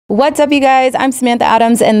What's up, you guys? I'm Samantha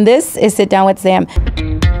Adams, and this is Sit Down with Sam.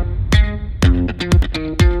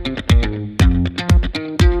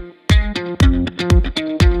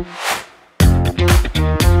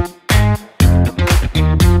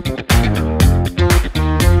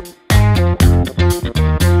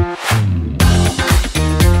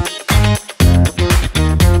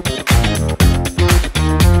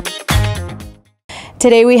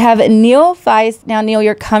 Today we have Neil Feist. Now, Neil,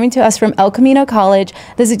 you're coming to us from El Camino College.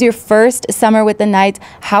 This is your first summer with the Knights.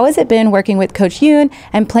 How has it been working with Coach Yoon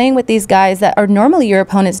and playing with these guys that are normally your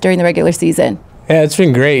opponents during the regular season? Yeah, it's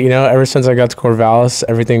been great. Ever since I got to Corvallis,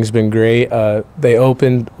 everything's been great. They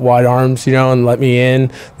opened wide arms, and let me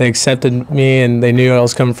in. They accepted me, and they knew I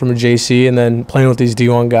was coming from a JC. And then playing with these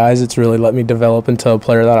D1 guys, it's really let me develop into a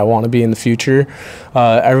player that I want to be in the future.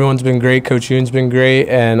 Everyone's been great. Coach Yoon's been great,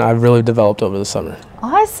 and I've really developed over the summer.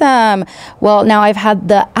 Awesome. Well, now I've had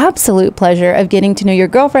the absolute pleasure of getting to know your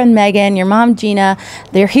girlfriend, Megan, your mom, Gina.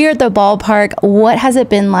 They're here at the ballpark. What has it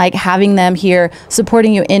been like having them here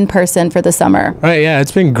supporting you in person for the summer? Right, yeah,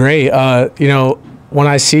 it's been great. When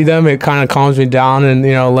I see them, it kind of calms me down and,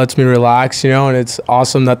 lets me relax, and it's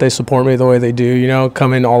awesome that they support me the way they do,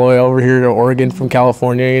 coming all the way over here to Oregon from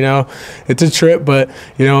California, It's a trip, but,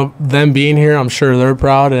 them being here, I'm sure they're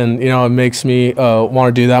proud, and, it makes me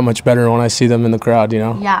want to do that much better when I see them in the crowd,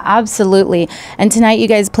 Yeah, absolutely. And tonight you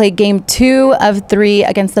guys played game 2 of 3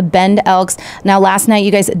 against the Bend Elks. Now, last night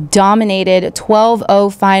you guys dominated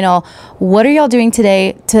 12-0 final. What are y'all doing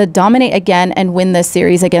today to dominate again and win this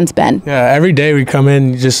series against Bend? Yeah, every day we come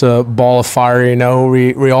in just a ball of fire,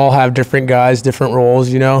 we all have different guys, different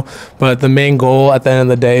roles, but the main goal at the end of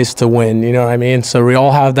the day is to win, you know what I mean? So we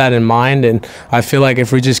all have that in mind, and I feel like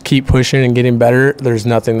if we just keep pushing and getting better, there's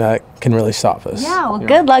nothing that can really stop us. Yeah, well,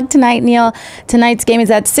 good luck tonight, Neil. Tonight's game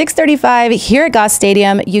is at 6:35 here at Goss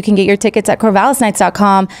Stadium. You can get your tickets at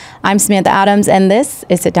corvallisknights.com. I'm Samantha Adams, and this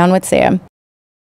is Sit Down with Sam.